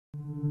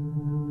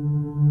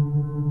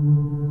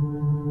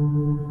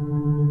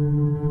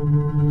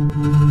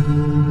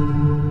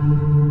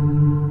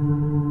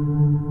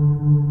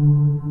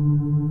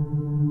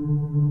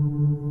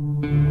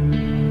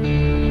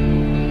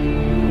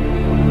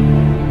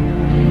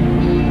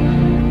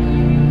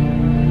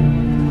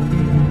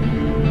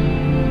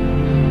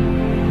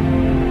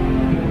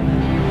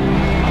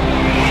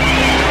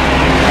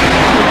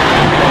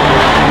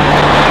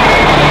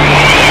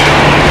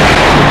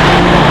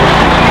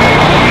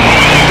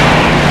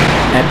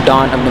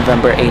dawn of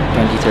November 8,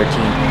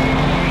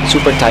 2013,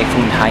 Super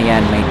Typhoon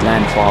Haiyan made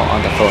landfall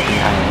on the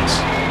Philippine Islands.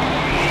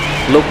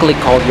 Locally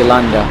called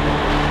Yolanda,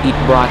 it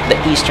brought the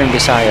eastern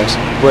Visayas,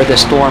 where the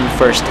storm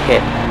first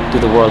hit, to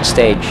the world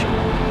stage.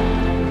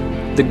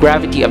 The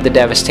gravity of the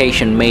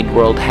devastation made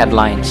world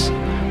headlines,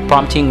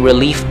 prompting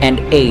relief and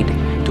aid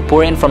to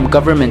pour in from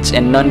governments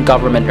and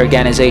non-government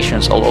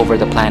organizations all over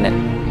the planet.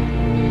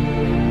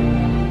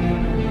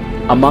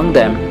 Among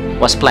them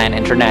was Plan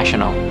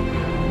International,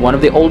 one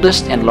of the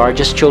oldest and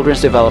largest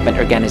children's development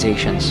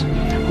organizations,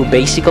 who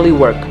basically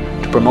work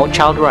to promote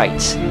child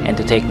rights and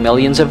to take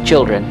millions of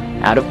children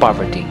out of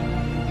poverty.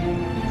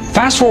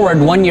 Fast forward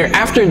 1 year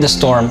after the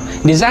storm,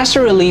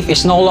 disaster relief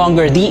is no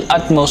longer the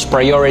utmost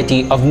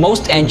priority of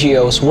most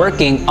NGOs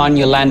working on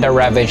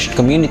Yolanda-ravaged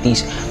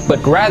communities,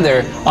 but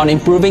rather on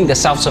improving the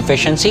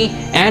self-sufficiency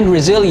and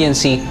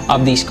resiliency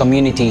of these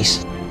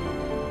communities.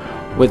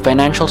 With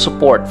financial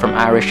support from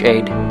Irish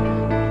Aid,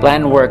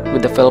 Plan worked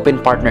with the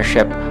Philippine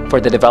Partnership for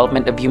the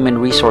Development of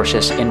Human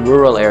Resources in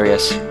Rural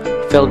Areas,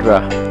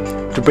 PhilDHRRA,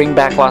 to bring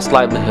back lost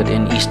livelihood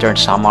in Eastern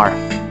Samar.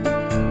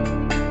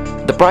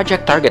 The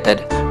project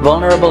targeted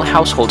vulnerable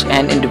households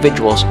and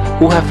individuals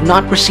who have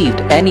not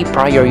received any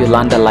prior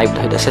Yolanda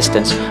livelihood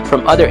assistance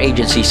from other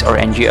agencies or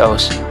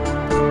NGOs.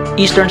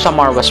 Eastern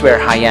Samar was where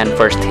Haiyan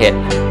first hit,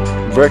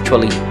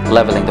 virtually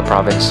leveling the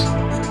province.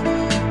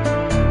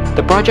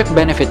 The project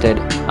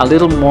benefited a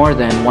little more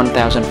than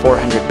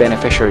 1,400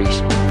 beneficiaries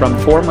from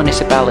 4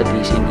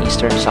 municipalities in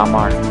Eastern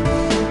Samar.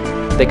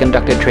 They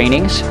conducted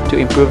trainings to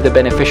improve the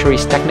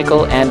beneficiaries'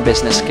 technical and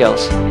business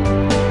skills.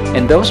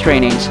 In those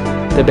trainings,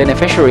 the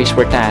beneficiaries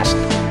were tasked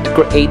to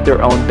create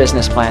their own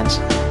business plans.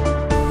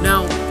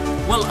 Now,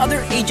 while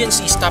other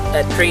agencies stopped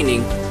that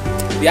training,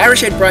 the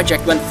Irish Aid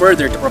Project went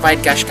further to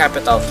provide cash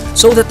capital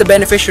so that the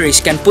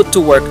beneficiaries can put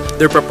to work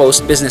their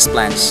proposed business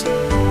plans.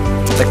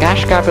 The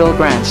cash capital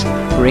grants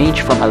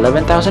range from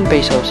 11,000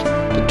 pesos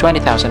to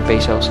 20,000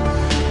 pesos,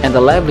 and the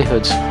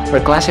livelihoods were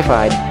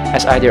classified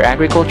as either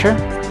agriculture,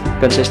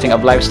 consisting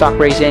of livestock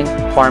raising,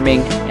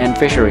 farming, and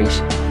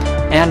fisheries,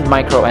 and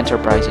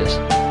micro-enterprises,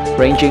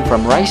 ranging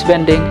from rice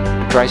vending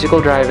to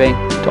tricycle driving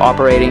to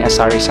operating a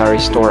sari-sari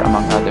store,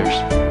 among others.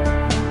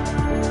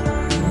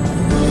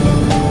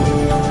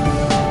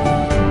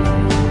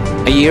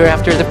 A year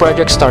after the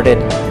project started,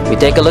 we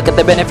take a look at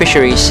the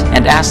beneficiaries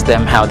and ask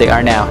them how they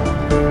are now.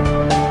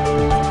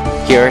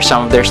 Here are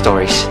some of their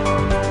stories.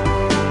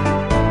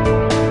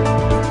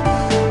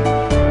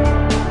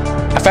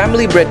 A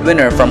family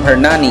breadwinner from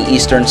Hernani,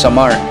 Eastern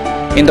Samar,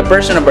 in the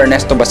person of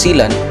Ernesto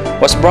Basilan,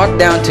 was brought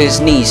down to his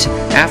knees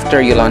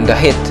after Yolanda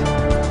hit.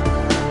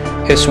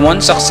 His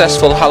once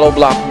successful hollow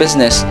block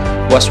business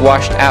was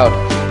washed out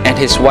and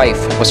his wife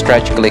was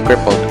tragically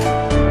crippled.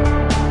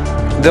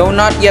 Though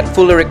not yet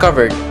fully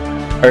recovered,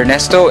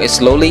 Ernesto is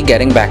slowly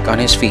getting back on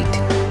his feet.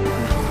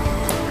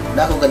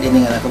 Dako ka din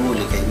nga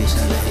nakabuli kay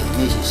Mrs.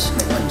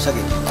 Nagman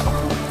sakit.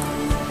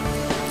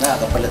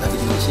 Nakakapalit ang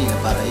bisinga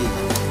para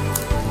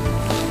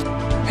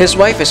His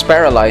wife is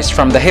paralyzed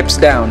from the hips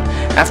down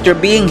after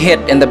being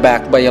hit in the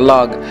back by a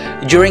log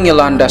during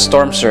Yolanda's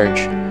storm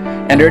surge,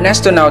 and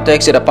Ernesto now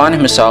takes it upon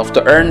himself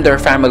to earn their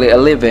family a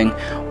living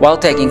while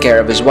taking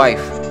care of his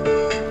wife.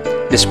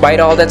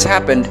 Despite all that's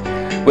happened,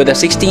 with the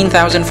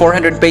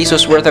 16,400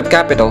 pesos worth of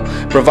capital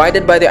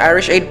provided by the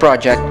Irish Aid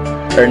Project,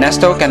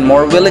 Ernesto can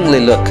more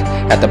willingly look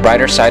at the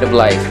brighter side of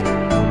life.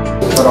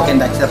 Pero kaya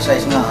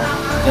exercise nga,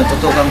 yung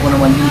tutukan ko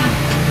naman dito.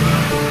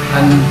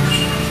 Ang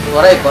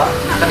waray pa,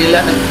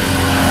 kanila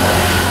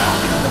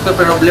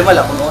nagpe-problema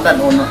lang kung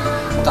una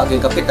kagay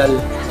kapital,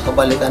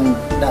 kabalikan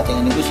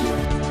dating negosyo.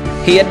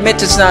 He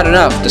admits it's not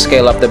enough to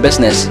scale up the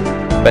business,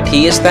 but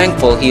he is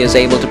thankful he is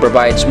able to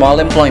provide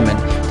small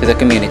employment to the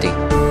community.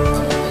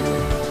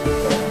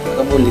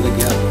 Kabuli ka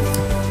diha.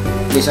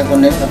 Bisan ko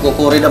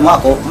nagkukuri naman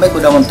ako, may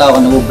kudamang tao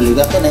na bubuli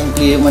ka, kaya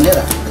na-employ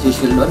manera, kasi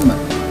sweldoan man.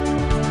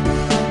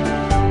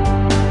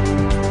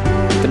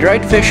 The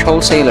dried fish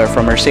wholesaler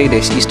from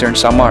Mercedes, Eastern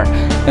Samar,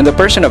 in the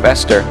person of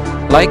Esther,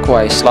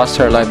 likewise lost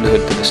her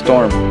livelihood to the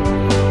storm.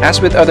 As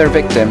with other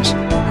victims,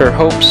 her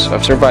hopes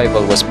of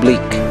survival was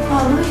bleak.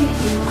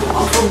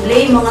 Ang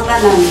problema mga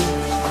tanan,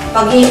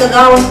 pag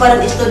hikagawas pa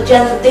ng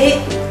estudyante,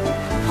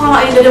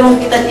 ayun na naman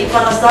kita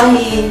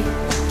iparasahi.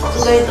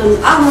 So ito,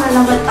 amo na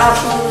naman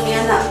akong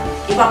yan na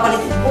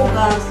ipapalitin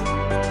bukas.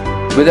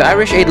 With the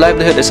Irish Aid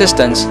Livelihood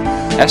Assistance,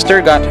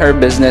 Esther got her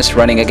business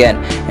running again,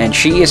 and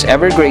she is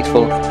ever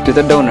grateful to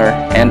the donor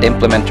and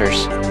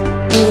implementers.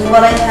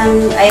 Wala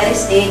ng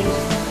Irish Aid,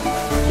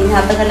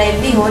 hinhatag na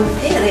livelihood,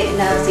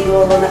 na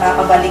siguro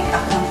nakakabalik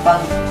akong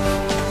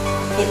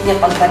pag-hit niya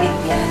pagbalik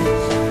yan.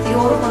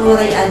 Siguro kung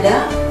may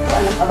ada,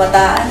 kung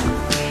kabataan,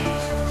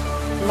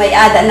 may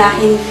ada na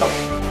hinto.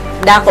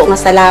 Dako nga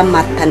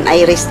salamat ang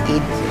Irish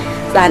Aid.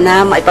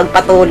 Sana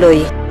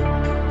maipagpatuloy.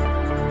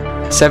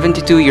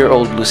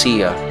 72-year-old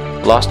Lucia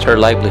lost her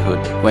livelihood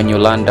when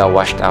Yolanda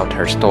washed out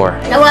her store.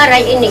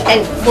 Nawaray ini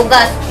kay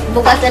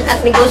bugasan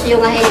at negosyo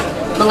nga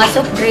mga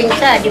soft drinks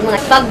di mga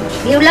pag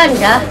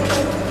Yolanda.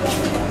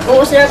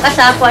 Kung usar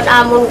kasapuan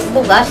among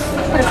bugas,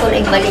 para ko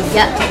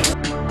nagbaligya.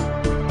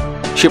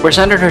 She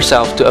presented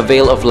herself to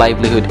avail of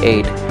livelihood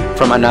aid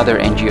from another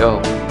NGO,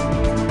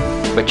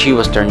 but she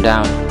was turned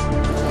down.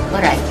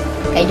 Maray,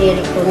 kay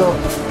diri ko no,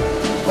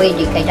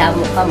 pwede kay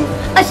damo ka mo.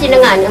 Kasi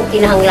na nga ang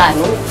kinahanglan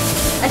mo.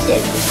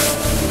 Kasi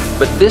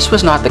But this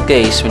was not the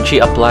case when she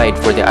applied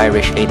for the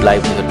Irish Aid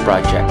Livelihood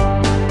Project.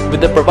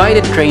 With the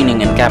provided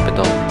training and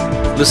capital,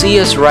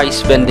 Lucia's rice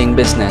vending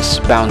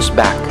business bounced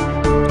back.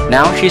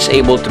 Now she's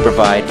able to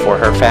provide for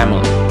her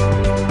family.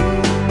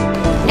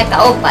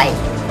 nakaupay,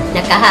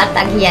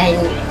 nakahatag yan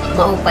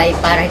maupay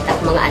para sa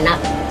mga anak.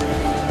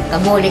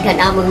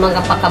 Kabuligan amon mga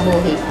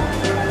pakabuhi.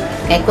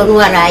 Kay kun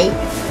waray,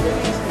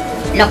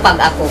 lapag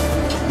ako.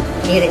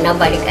 Diri na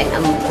balikan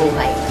among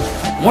buhay.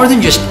 More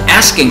than just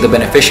asking the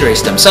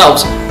beneficiaries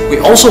themselves, we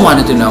also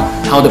wanted to know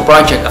how the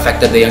project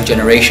affected the young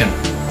generation.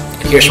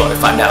 And here's what we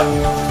found out.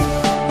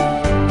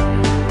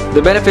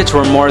 The benefits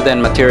were more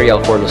than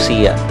material for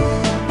Lucia.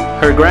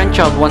 Her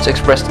grandchild once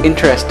expressed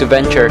interest to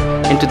venture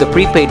into the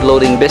prepaid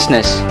loading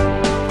business,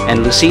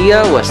 and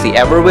Lucia was the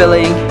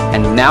ever-willing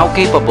and now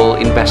capable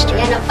investor.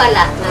 Yan na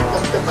pala,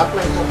 natutubak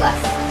may bugas.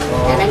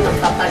 Yan ang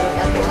magpapanood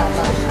ako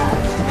habang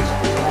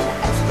wala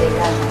ka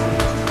eskwela.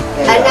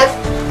 Anak,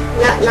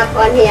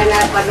 nakuha niya na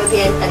panood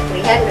yan sa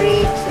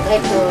 300,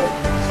 so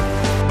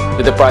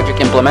With the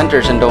project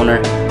implementers and donor,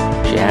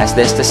 she has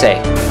this to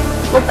say.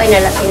 Mupay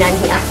na lakinan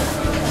niya ako.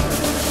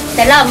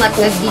 Salamat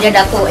nga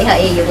ginada ko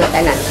iha-iyo nga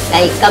tanan.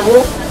 Kay kamu,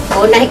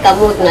 unay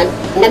kamu nga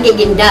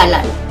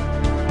nagigindalan.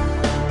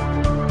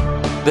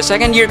 The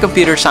second-year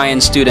computer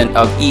science student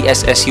of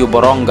ESSU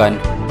Borongan,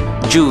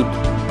 Jude,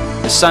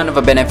 the son of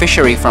a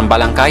beneficiary from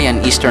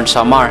Balangkayan, Eastern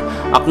Samar,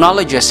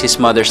 acknowledges his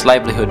mother's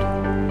livelihood.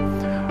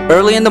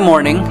 Early in the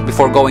morning,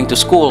 before going to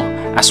school,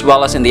 as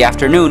well as in the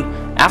afternoon,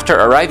 after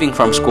arriving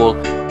from school,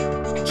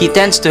 he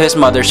tends to his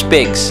mother's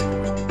pigs,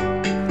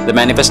 the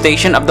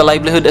manifestation of the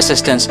livelihood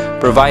assistance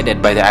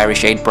provided by the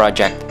Irish Aid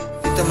Project.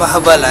 Ito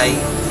mahabalay,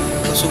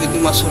 kusugit ni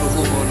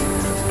masurugubon,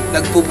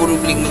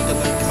 nagpuburubling mo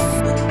dapat.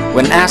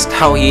 When asked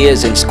how he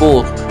is in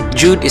school,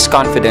 Jude is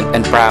confident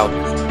and proud.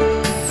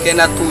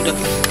 Kaya natudak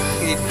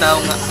itaw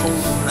nga ako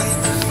na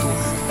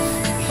hinatuhan.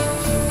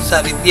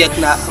 Sabi diyak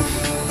na ako.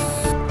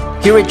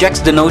 He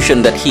rejects the notion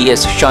that he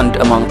is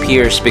shunned among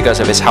peers because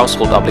of his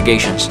household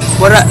obligations.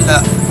 Wala na,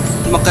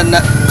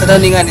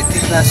 kanalingan ito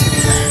na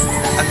sila.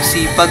 Ang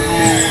sipag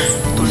mo,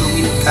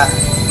 tulungin ka.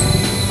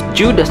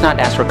 Jude does not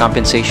ask for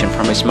compensation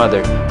from his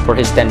mother for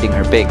his tending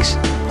her pigs.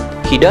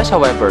 He does,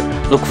 however,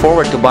 look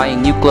forward to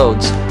buying new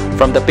clothes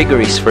from the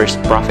piggery's first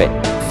profit.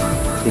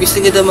 Bisa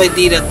nga damay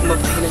dilat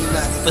mapahinan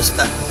na,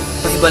 basta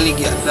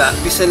mahibaligya na.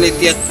 Bisa na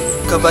diyak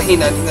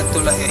kabahinan nga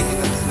tulay ay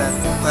hinatanan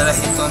para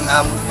hiton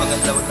amon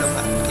pagandawad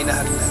naman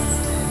kinahanglan.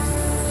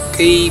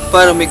 Kay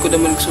para may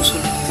kudaman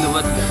susunod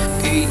lawad na.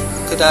 Kay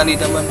kadani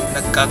naman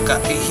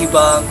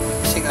nagkakaihibang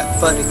singa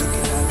para ito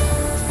kinahanglan.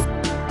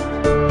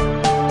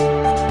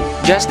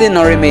 Justin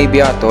Norime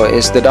Beato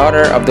is the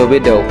daughter of the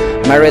widow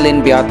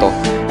Marilyn Beato,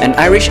 an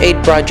Irish Aid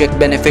Project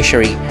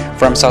beneficiary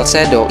from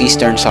Salcedo,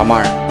 Eastern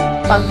Samar.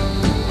 Pag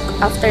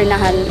after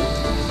nahan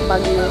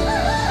bagyo,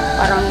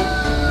 parang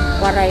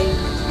waray.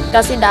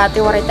 Kasi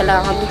dati waray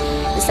talaga kami.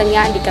 Isang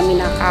nga, hindi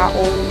kami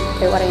nakaon.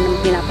 Kaya waray nang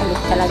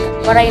pinapalit talaga.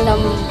 Waray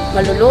nang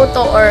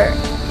maluluto or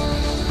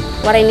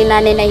waray ni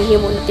nanay na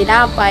hihimo na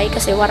tinapay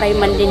kasi waray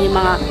man din yung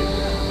mga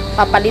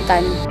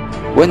papalitan.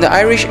 When the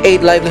Irish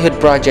Aid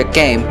Livelihood Project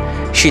came,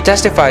 she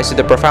testifies to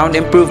the profound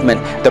improvement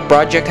the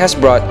project has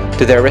brought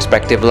to their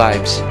respective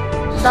lives.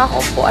 Dako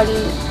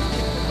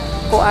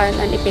po an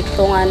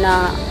epekto nga na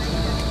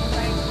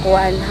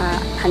kuan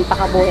han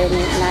pakabuhay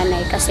ng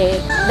nanay kasi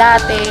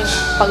dati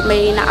pag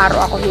may naaro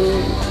ako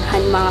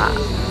han mga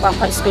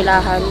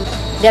pangpaeskwelahan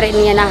dire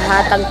niya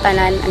nahatag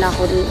tanan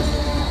anakon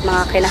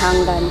mga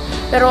kinahanglan,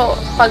 pero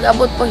pag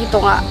abot po ito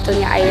nga ito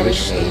niya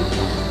Irish Aid,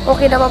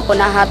 okay naman po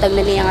nahatag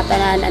na niya nga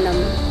tanan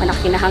anak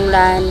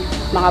kinahanglan,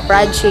 mga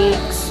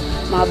projects,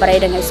 mga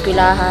barayda nga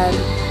eskwelahan,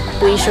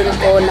 tuition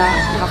ko na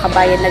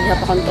makakabayad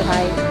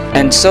naghapakontuhay.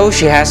 And so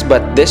she has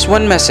but this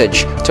one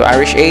message to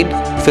Irish Aid,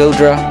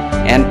 PhilDHRRA,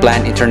 and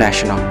Plan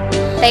International.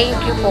 Thank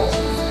you po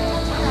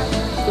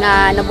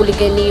na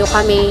nabuligan niyo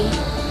kami.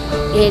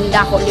 Hindi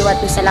ako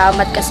liwat ng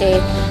salamat kasi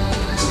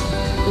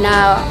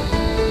na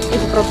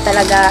improve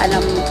talaga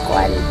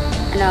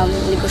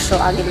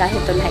negosyo agad lahat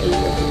ito na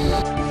iyo.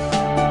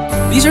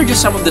 These are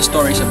just some of the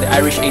stories of the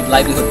Irish Aid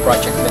Livelihood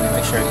Project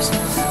beneficiaries.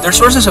 Their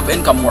sources of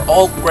income were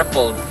all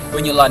crippled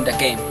when Yolanda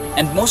came,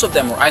 and most of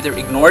them were either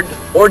ignored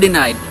or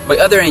denied by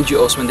other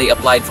NGOs when they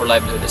applied for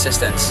livelihood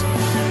assistance.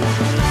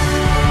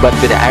 But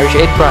with the Irish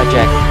Aid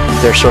Project,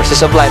 their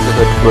sources of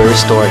livelihood were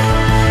restored,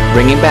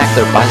 bringing back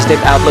their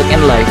positive outlook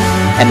in life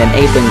and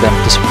enabling them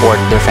to support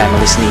their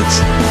family's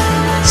needs.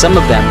 Some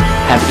of them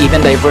have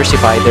even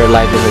diversified their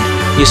livelihood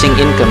using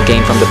income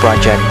gained from the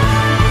project.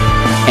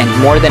 And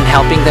more than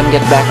helping them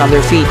get back on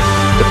their feet,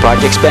 the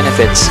project's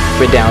benefits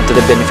redound to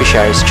the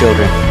beneficiaries'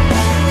 children.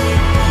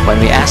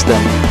 When we ask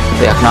them,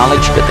 they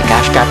acknowledge that the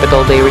cash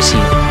capital they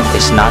receive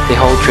is not the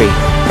whole tree,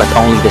 but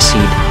only the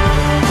seed,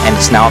 and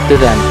it's now up to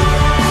them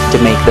to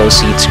make those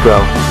seeds grow.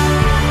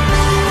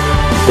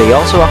 They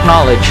also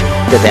acknowledge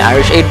that the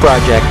Irish Aid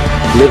Project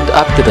lived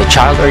up to the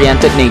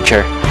child-oriented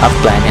nature of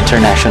Plan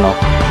International,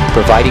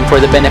 providing for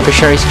the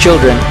beneficiaries'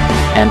 children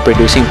and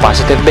producing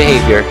positive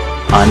behavior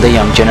on the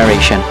young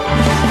generation.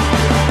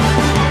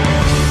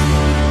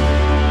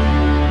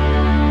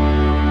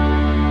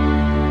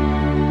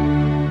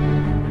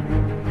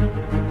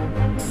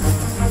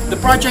 The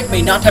project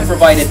may not have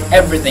provided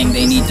everything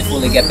they need to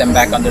fully get them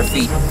back on their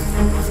feet,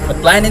 but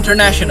Plan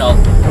International,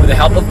 with the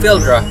help of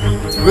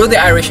PhilDHRRA, through the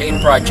Irish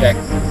Aid Project,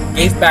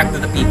 gave back to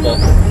the people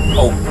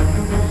hope.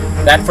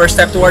 That first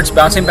step towards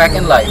bouncing back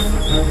in life,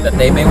 that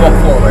they may walk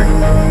forward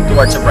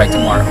towards a bright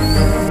tomorrow.